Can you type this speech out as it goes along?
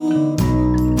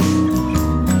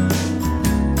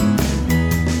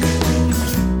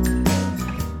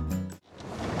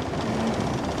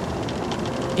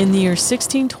In the year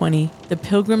 1620, the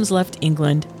Pilgrims left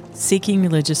England seeking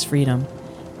religious freedom.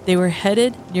 They were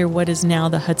headed near what is now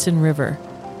the Hudson River,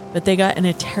 but they got in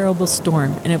a terrible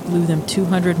storm and it blew them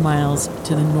 200 miles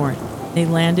to the north. They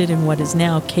landed in what is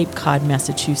now Cape Cod,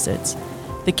 Massachusetts.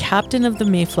 The captain of the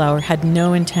Mayflower had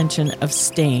no intention of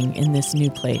staying in this new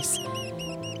place.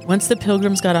 Once the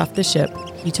Pilgrims got off the ship,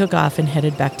 he took off and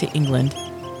headed back to England.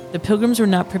 The Pilgrims were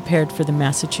not prepared for the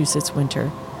Massachusetts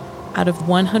winter. Out of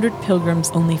 100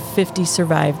 Pilgrims, only 50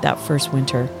 survived that first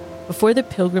winter. Before the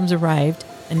Pilgrims arrived,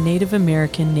 a Native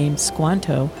American named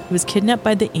Squanto was kidnapped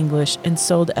by the English and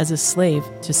sold as a slave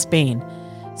to Spain.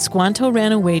 Squanto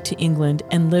ran away to England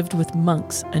and lived with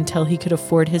monks until he could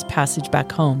afford his passage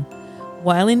back home.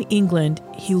 While in England,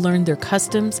 he learned their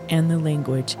customs and the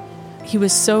language. He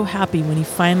was so happy when he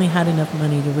finally had enough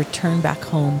money to return back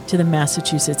home to the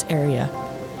Massachusetts area.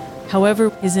 However,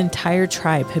 his entire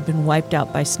tribe had been wiped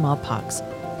out by smallpox.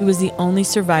 He was the only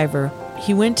survivor.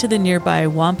 He went to the nearby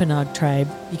Wampanoag tribe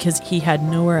because he had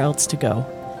nowhere else to go.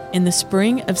 In the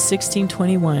spring of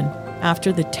 1621,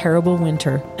 after the terrible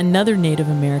winter, another Native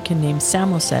American named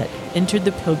Samoset entered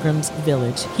the Pilgrims'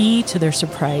 village. He, to their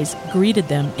surprise, greeted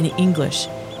them in English.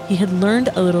 He had learned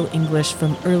a little English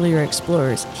from earlier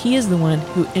explorers. He is the one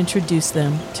who introduced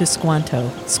them to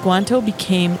Squanto. Squanto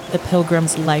became the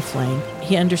Pilgrims' lifeline.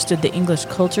 He understood the English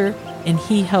culture, and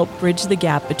he helped bridge the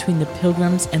gap between the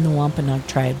Pilgrims and the Wampanoag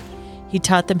tribe. He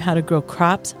taught them how to grow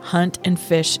crops, hunt, and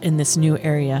fish in this new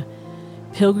area.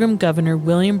 Pilgrim Governor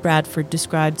William Bradford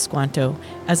described Squanto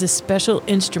as a special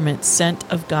instrument sent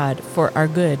of God for our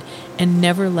good and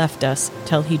never left us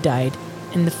till he died.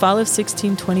 In the fall of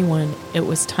 1621, it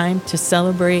was time to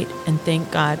celebrate and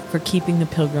thank God for keeping the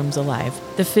Pilgrims alive.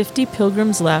 The 50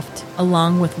 Pilgrims left,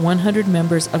 along with 100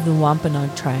 members of the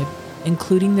Wampanoag tribe,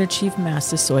 including their chief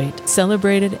Massasoit,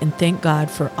 celebrated and thanked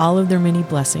God for all of their many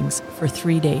blessings for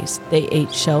 3 days. They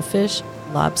ate shellfish,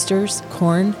 lobsters,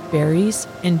 corn, berries,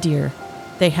 and deer.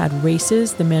 They had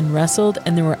races, the men wrestled,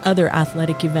 and there were other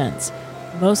athletic events.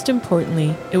 Most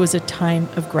importantly, it was a time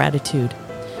of gratitude.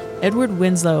 Edward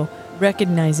Winslow,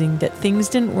 recognizing that things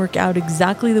didn't work out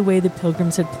exactly the way the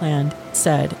Pilgrims had planned,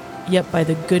 said, "Yet by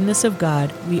the goodness of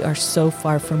God, we are so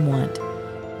far from want."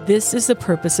 This is the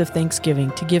purpose of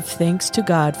Thanksgiving, to give thanks to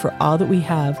God for all that we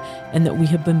have and that we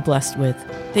have been blessed with.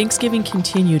 Thanksgiving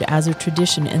continued as a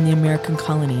tradition in the American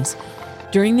colonies.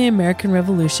 During the American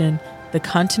Revolution, the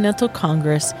Continental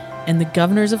Congress and the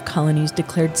governors of colonies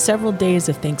declared several days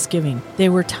of Thanksgiving. They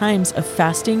were times of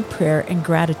fasting, prayer, and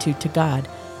gratitude to God.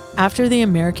 After the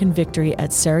American victory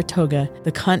at Saratoga,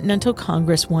 the Continental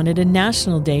Congress wanted a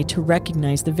national day to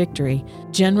recognize the victory.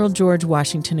 General George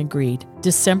Washington agreed.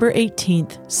 December 18,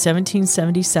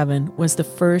 1777 was the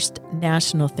first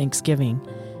national Thanksgiving.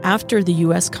 After the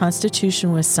U.S.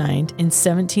 Constitution was signed in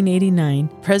 1789,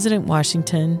 President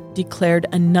Washington declared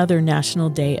another national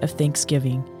day of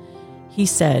Thanksgiving. He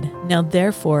said, "Now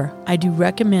therefore I do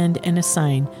recommend and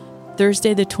assign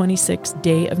Thursday the 26th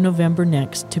day of November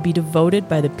next to be devoted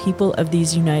by the people of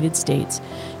these United States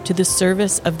to the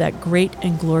service of that great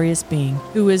and glorious being,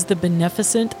 who is the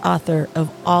beneficent author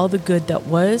of all the good that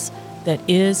was, that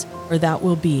is, or that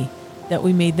will be, that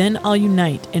we may then all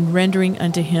unite in rendering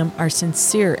unto him our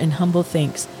sincere and humble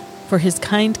thanks for his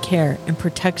kind care and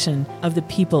protection of the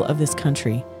people of this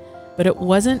country." But it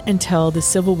wasn't until the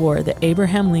Civil War that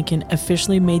Abraham Lincoln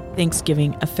officially made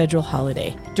Thanksgiving a federal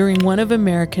holiday. During one of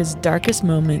America's darkest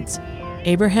moments,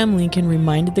 Abraham Lincoln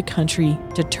reminded the country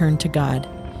to turn to God.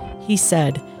 He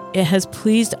said, "It has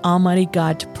pleased Almighty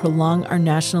God to prolong our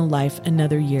national life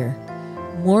another year.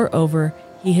 Moreover,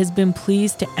 he has been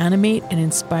pleased to animate and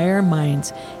inspire our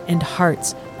minds and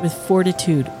hearts with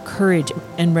fortitude, courage,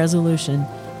 and resolution,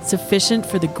 sufficient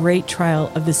for the great trial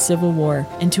of the Civil War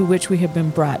into which we have been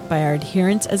brought by our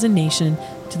adherence as a nation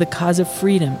to the cause of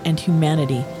freedom and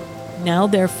humanity. Now,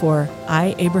 therefore,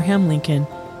 I, Abraham Lincoln,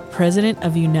 President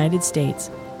of the United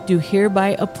States, do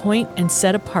hereby appoint and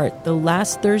set apart the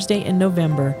last Thursday in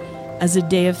November as a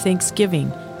day of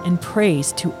thanksgiving and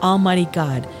praise to Almighty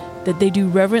God, that they do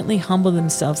reverently humble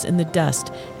themselves in the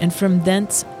dust, and from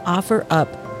thence offer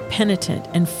up penitent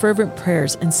and fervent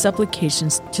prayers and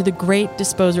supplications to the great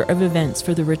disposer of events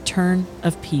for the return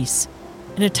of peace.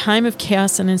 In a time of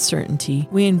chaos and uncertainty,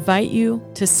 we invite you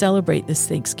to celebrate this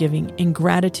Thanksgiving in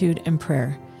gratitude and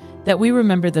prayer, that we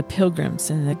remember the Pilgrims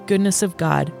and the goodness of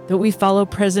God, that we follow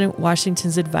President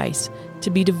Washington's advice to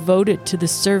be devoted to the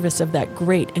service of that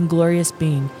great and glorious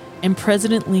being, and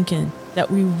President Lincoln,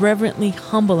 that we reverently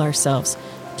humble ourselves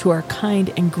to our kind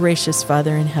and gracious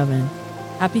Father in heaven.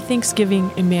 Happy Thanksgiving,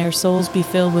 and may our souls be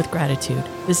filled with gratitude.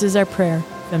 This is our prayer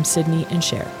from Sydney and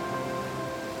Cher.